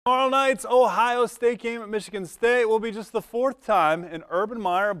Tomorrow night's Ohio State game at Michigan State will be just the fourth time an Urban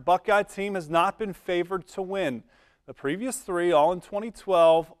Meyer Buckeye team has not been favored to win. The previous three, all in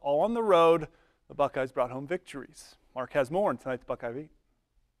 2012, all on the road, the Buckeyes brought home victories. Mark has more in tonight's Buckeye Beat.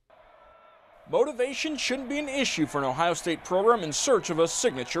 Motivation shouldn't be an issue for an Ohio State program in search of a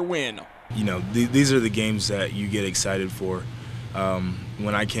signature win. You know, these are the games that you get excited for.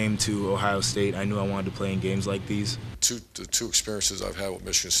 When I came to Ohio State, I knew I wanted to play in games like these. The two experiences I've had with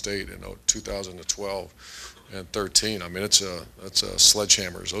Michigan State in 2012 and 13, I mean, that's a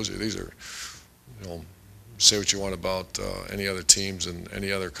sledgehammers. These are, you know, say what you want about any other teams and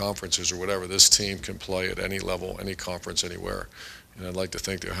any other conferences or whatever. This team can play at any level, any conference, anywhere. And I'd like to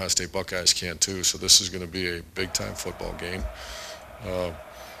think the Ohio State Buckeyes can too. So this is going to be a big-time football game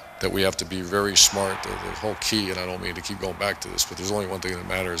that we have to be very smart. The whole key, and I don't mean to keep going back to this, but there's only one thing that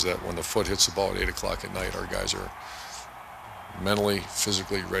matters, that when the foot hits the ball at 8 o'clock at night, our guys are mentally,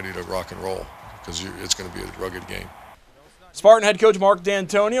 physically ready to rock and roll, because it's going to be a rugged game. Spartan head coach Mark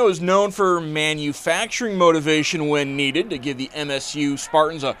D'Antonio is known for manufacturing motivation when needed to give the MSU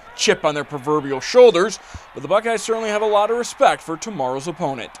Spartans a chip on their proverbial shoulders, but the Buckeyes certainly have a lot of respect for tomorrow's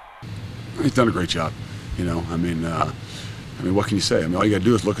opponent. He's done a great job. You know, I mean, what can you say? I mean, all you got to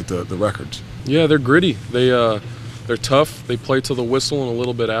do is look at the records. Yeah, they're gritty. They're tough. They play till the whistle and a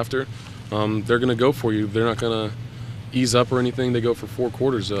little bit after. They're going to go for you. They're not going to ease up or anything. They go for 4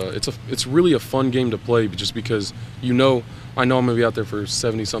 quarters. It's really a fun game to play, just because I know I'm going to be out there for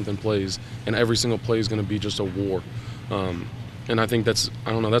 70-something plays, and every single play is going to be just a war. And I think that's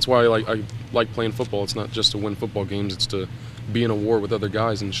why I like playing football. It's not just to win football games. It's to be in a war with other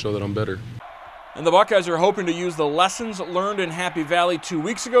guys and show that I'm better. And the Buckeyes are hoping to use the lessons learned in Happy Valley 2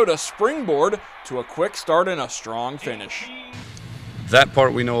 weeks ago to springboard to a quick start and a strong finish. That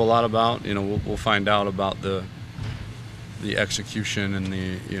part we know a lot about. You know, we'll find out about the execution and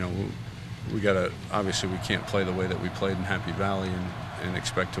we gotta, obviously we can't play the way that we played in Happy Valley and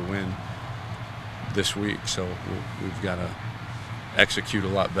expect to win this week. So we've got to execute a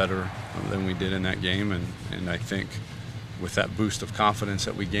lot better than we did in that game, and I think with that boost of confidence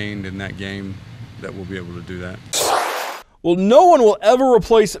that we gained in that game, that we'll be able to do that. Well, no one will ever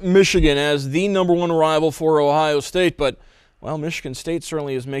replace Michigan as the #1 rival for Ohio State, but well, Michigan State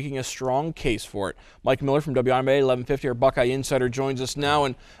certainly is making a strong case for it. Mike Miller from WIMA 1150, our Buckeye Insider, joins us now,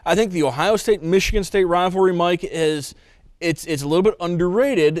 and I think the Ohio State-Michigan State rivalry, Mike, it's a little bit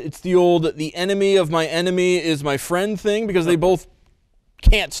underrated. It's the enemy of my enemy is my friend thing, because they both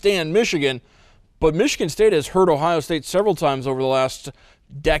can't stand Michigan. But Michigan State has hurt Ohio State several times over the last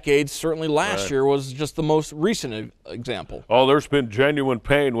decades. Certainly last year was just the most recent example. Oh, there's been genuine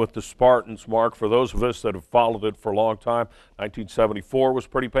pain with the Spartans, Mark, for those of us that have followed it for a long time. 1974 was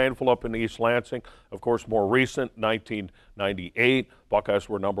pretty painful up in East Lansing. Of course, more recent, 1998, Buckeyes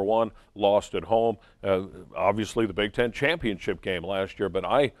were #1, lost at home. Obviously, the Big Ten championship game last year. But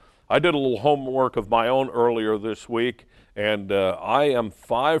I did a little homework of my own earlier this week, and I am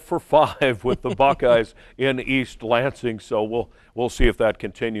 5 for 5 with the Buckeyes in East Lansing, so we'll see if that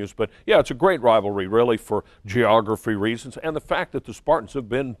continues. But, yeah, it's a great rivalry, really, for geography reasons and the fact that the Spartans have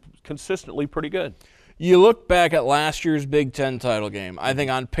been consistently pretty good. You look back at last year's Big Ten title game. I think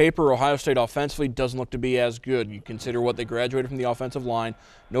on paper, Ohio State offensively doesn't look to be as good. You consider what they graduated from the offensive line.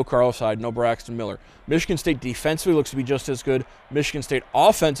 No Carlos Hyde, no Braxton Miller. Michigan State defensively looks to be just as good. Michigan State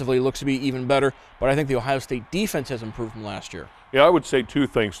offensively looks to be even better. But I think the Ohio State defense has improved from last year. Yeah, I would say 2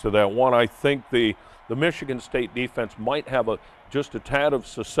 things to that. One, I think the Michigan State defense might have just a tad of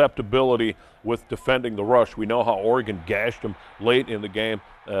susceptibility with defending the rush. We know how Oregon gashed them late in the game,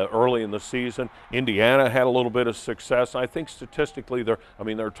 early in the season. Indiana had a little bit of success. I think statistically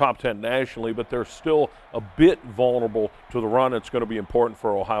they're top 10 nationally, but they're still a bit vulnerable to the run. It's going to be important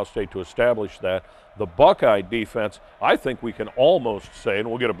for Ohio State to establish that. The Buckeye defense, I think we can almost say, and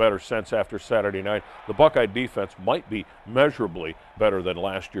we'll get a better sense after Saturday night, the Buckeye defense might be measurably better than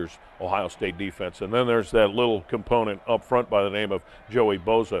last year's Ohio State defense. And then there's that little component up front by the name of Joey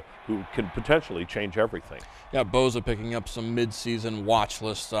Bosa, who can potentially change everything. Yeah, Bosa picking up some midseason watch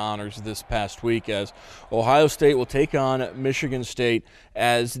list honors this past week as Ohio State will take on Michigan State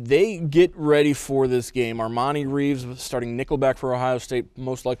as they get ready for this game. Armani Reeves, starting nickelback for Ohio State,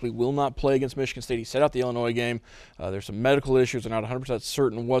 most likely will not play against Michigan State. He set out the Illinois game. There's some medical issues. They're not 100%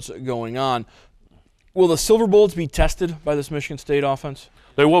 certain what's going on. Will the Silver Bullets be tested by this Michigan State offense?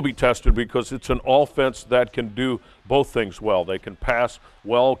 They will be tested because it's an offense that can do both things well. They can pass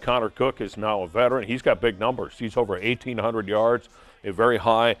well. Connor Cook is now a veteran. He's got big numbers. He's over 1,800 yards very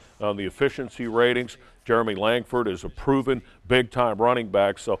high on the efficiency ratings. Jeremy Langford is a proven big-time running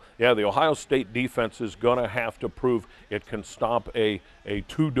back. So, yeah, the Ohio State defense is going to have to prove it can stop a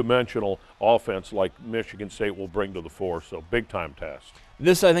two-dimensional offense like Michigan State will bring to the fore. So, big-time test.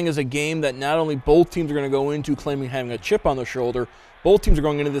 This, I think, is a game that not only both teams are going to go into claiming having a chip on their shoulder, both teams are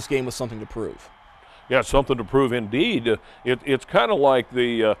going into this game with something to prove. Yeah, something to prove indeed. It's kind of like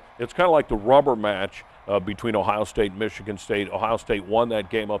the rubber match between Ohio State and Michigan State. Ohio State won that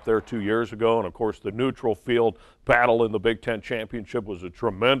game up there 2 years ago, and of course the neutral field battle in the Big Ten championship was a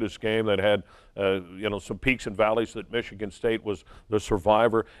tremendous game that had some peaks and valleys. That Michigan State was the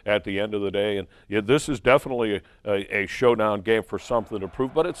survivor at the end of the day, and yeah, this is definitely a showdown game for something to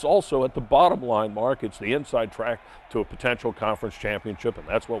prove. But it's also at the bottom line, Mark. It's the inside track to a potential conference championship, and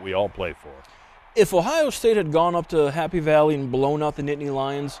that's what we all play for. If Ohio State had gone up to Happy Valley and blown out the Nittany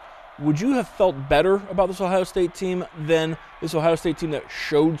Lions, would you have felt better about this Ohio State team than this Ohio State team that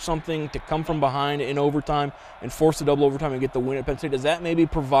showed something to come from behind in overtime and force a double overtime and get the win at Penn State? Does that maybe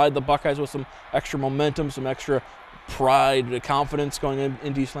provide the Buckeyes with some extra momentum, some extra pride, confidence going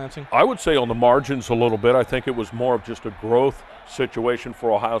into East Lansing? I would say on the margins a little bit. I think it was more of just a growth situation for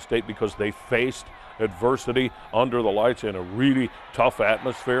Ohio State because they faced adversity under the lights in a really tough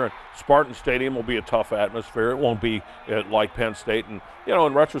atmosphere. And Spartan Stadium will be a tough atmosphere. It won't be like Penn State. And,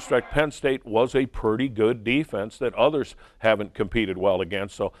 in retrospect, Penn State was a pretty good defense that others haven't competed well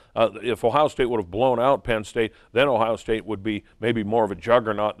against. So if Ohio State would have blown out Penn State, then Ohio State would be maybe more of a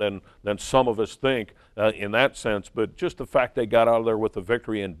juggernaut than some of us think in that sense. But just the fact they got out of there with the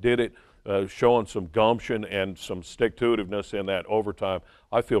victory and did it, showing some gumption and some stick-to-itiveness in that overtime,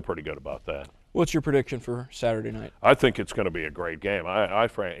 I feel pretty good about that. What's your prediction for Saturday night? I think it's going to be a great game.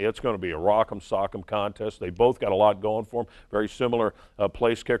 It's going to be a rock'em sock'em contest. They both got a lot going for them. Very similar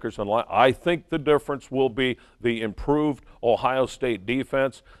place kickers. And I think the difference will be the improved Ohio State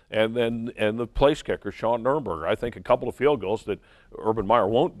defense and the place kicker, Sean Nurnberger. I think a couple of field goals that Urban Meyer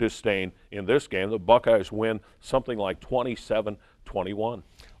won't disdain in this game. The Buckeyes win something like 27-21.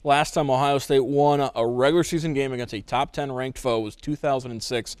 Last time Ohio State won a regular season game against a top 10 ranked foe was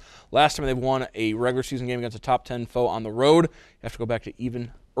 2006. Last time they've won a regular season game against a top 10 foe on the road, you have to go back to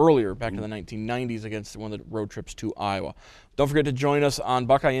even earlier, back in the 1990s against one of the road trips to Iowa. Don't forget to join us on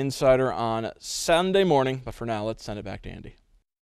Buckeye Insider on Sunday morning. But for now, let's send it back to Andy.